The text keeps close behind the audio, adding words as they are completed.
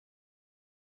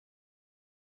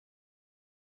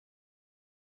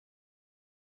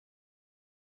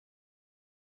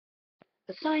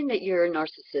A sign that your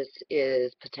narcissist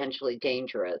is potentially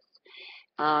dangerous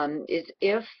is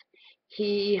if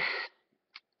he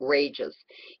rages,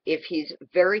 if he's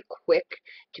very quick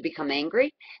to become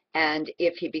angry, and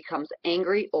if he becomes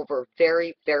angry over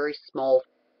very, very small,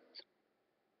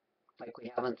 like we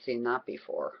haven't seen that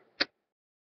before.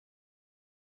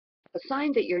 A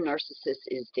sign that your narcissist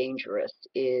is dangerous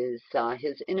is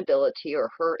his inability or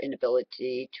her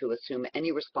inability to assume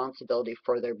any responsibility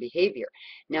for their behavior.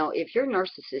 Now, if your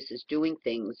narcissist is doing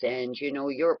things and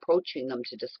you're approaching them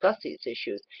to discuss these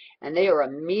issues and they are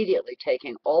immediately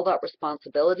taking all that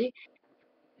responsibility,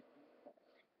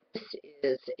 this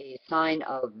is a sign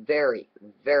of very,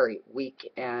 very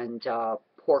weak and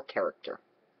poor character.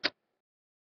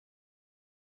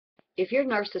 If your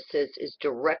narcissist is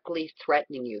directly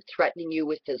threatening you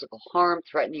with physical harm,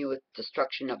 threatening you with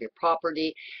destruction of your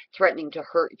property, threatening to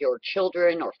hurt your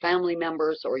children or family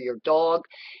members or your dog,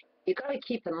 you got to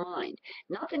keep in mind,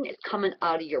 nothing is coming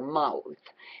out of your mouth,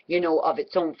 of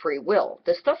its own free will.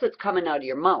 The stuff that's coming out of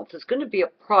your mouth is going to be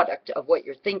a product of what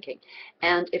you're thinking.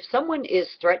 And if someone is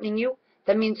threatening you,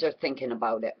 that means they're thinking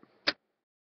about it.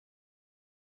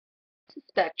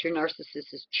 Suspect your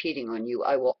narcissist is cheating on you,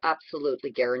 I will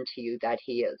absolutely guarantee you that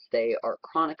he is. They are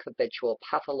chronic, habitual,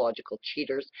 pathological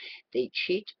cheaters. They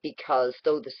cheat because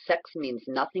though the sex means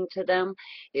nothing to them,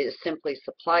 it is simply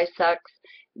supply sex,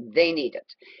 they need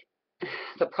it.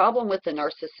 The problem with the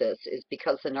narcissist is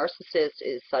because the narcissist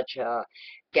is such a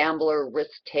gambler, risk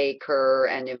taker,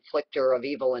 and inflictor of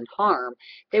evil and harm,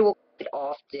 they will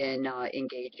often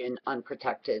engage in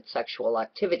unprotected sexual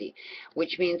activity,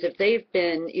 which means if they've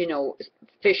been,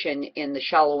 fishing in the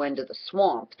shallow end of the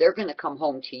swamp, they're going to come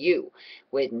home to you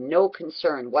with no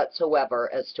concern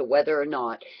whatsoever as to whether or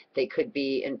not they could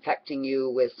be infecting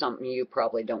you with something you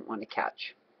probably don't want to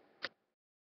catch.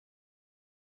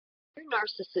 Your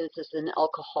narcissist is an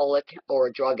alcoholic or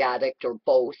a drug addict or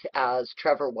both, as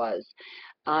Trevor was.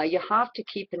 You have to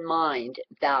keep in mind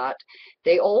that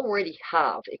they already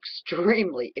have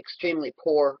extremely, extremely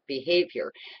poor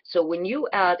behavior. So when you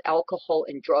add alcohol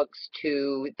and drugs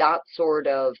to that sort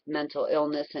of mental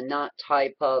illness and that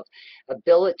type of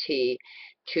ability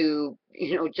to,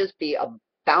 just be a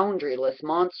boundaryless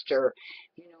monster,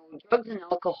 drugs and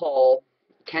alcohol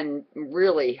can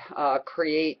really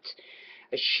create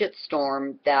a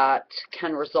shitstorm that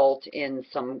can result in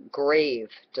some grave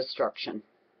destruction.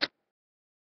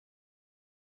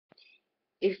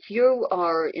 If you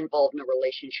are involved in a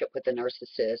relationship with a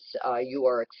narcissist, you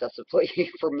are excessively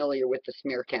familiar with the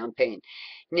smear campaign.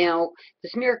 Now, the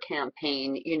smear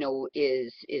campaign,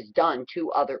 is done to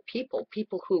other people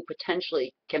who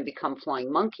potentially can become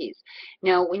flying monkeys.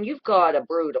 Now, when you've got a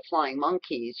brood of flying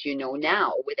monkeys,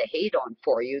 now with a hate on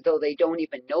for you, though they don't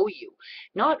even know you,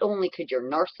 not only could your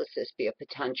narcissist be a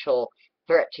potential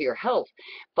threat to your health,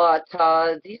 but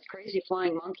these crazy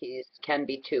flying monkeys can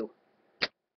be too.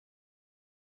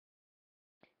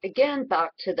 Again,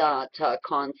 back to that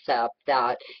concept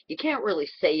that you can't really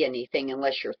say anything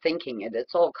unless you're thinking it.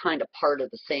 It's all kind of part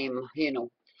of the same,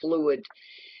 fluid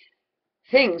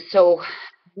thing. So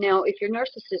now, if your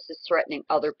narcissist is threatening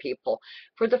other people,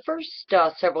 for the first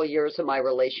several years of my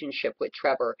relationship with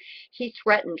Trevor, he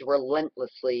threatened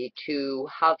relentlessly to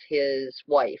have his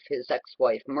wife, his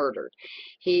ex-wife, murdered.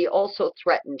 He also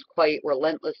threatened quite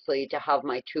relentlessly to have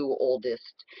my two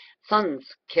oldest sons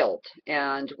killed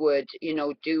and would,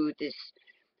 do this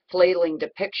flailing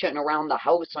depiction around the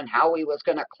house on how he was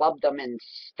going to club them and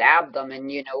stab them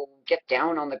and, get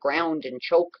down on the ground and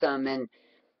choke them, and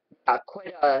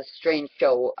quite a strange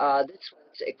show. This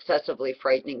was excessively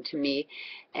frightening to me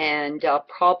and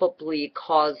probably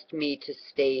caused me to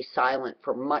stay silent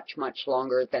for much, much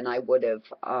longer than I would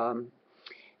have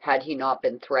had he not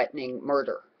been threatening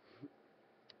murder.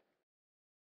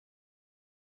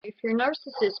 If your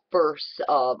narcissist bursts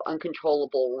of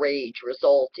uncontrollable rage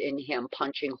result in him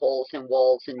punching holes in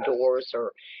walls and doors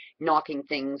or knocking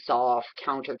things off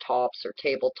countertops or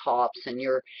tabletops, and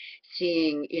you're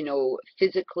seeing,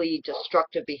 physically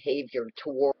destructive behavior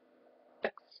towards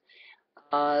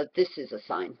this is a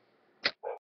sign.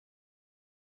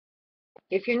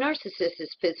 If your narcissist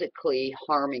is physically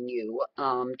harming you,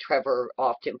 Trevor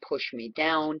often pushed me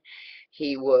down.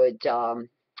 He would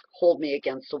hold me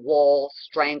against a wall,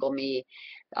 strangle me,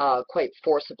 quite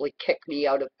forcibly kick me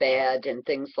out of bed and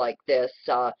things like this,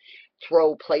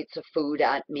 throw plates of food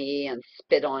at me and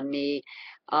spit on me.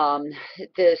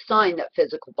 The sign that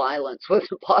physical violence was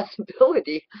a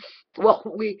possibility, well,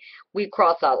 we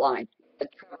crossed that line. But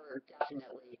Trevor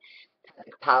definitely had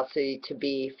the capacity to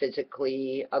be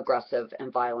physically aggressive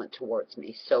and violent towards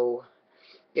me. So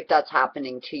if that's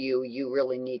happening to you, you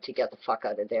really need to get the fuck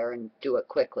out of there and do it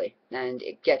quickly. And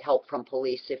get help from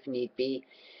police if need be.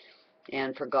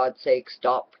 And for God's sake,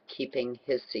 stop keeping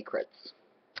his secrets.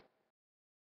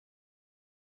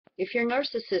 If your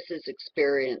narcissist is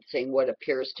experiencing what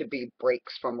appears to be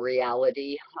breaks from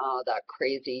reality, that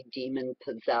crazy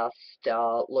demon-possessed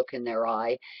look in their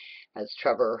eye, as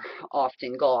Trevor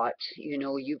often got,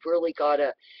 you've really got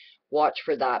to watch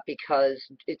for that, because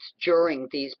it's during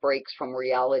these breaks from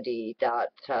reality that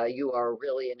you are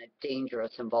really in a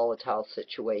dangerous and volatile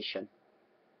situation.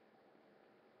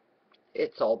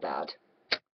 It's all bad.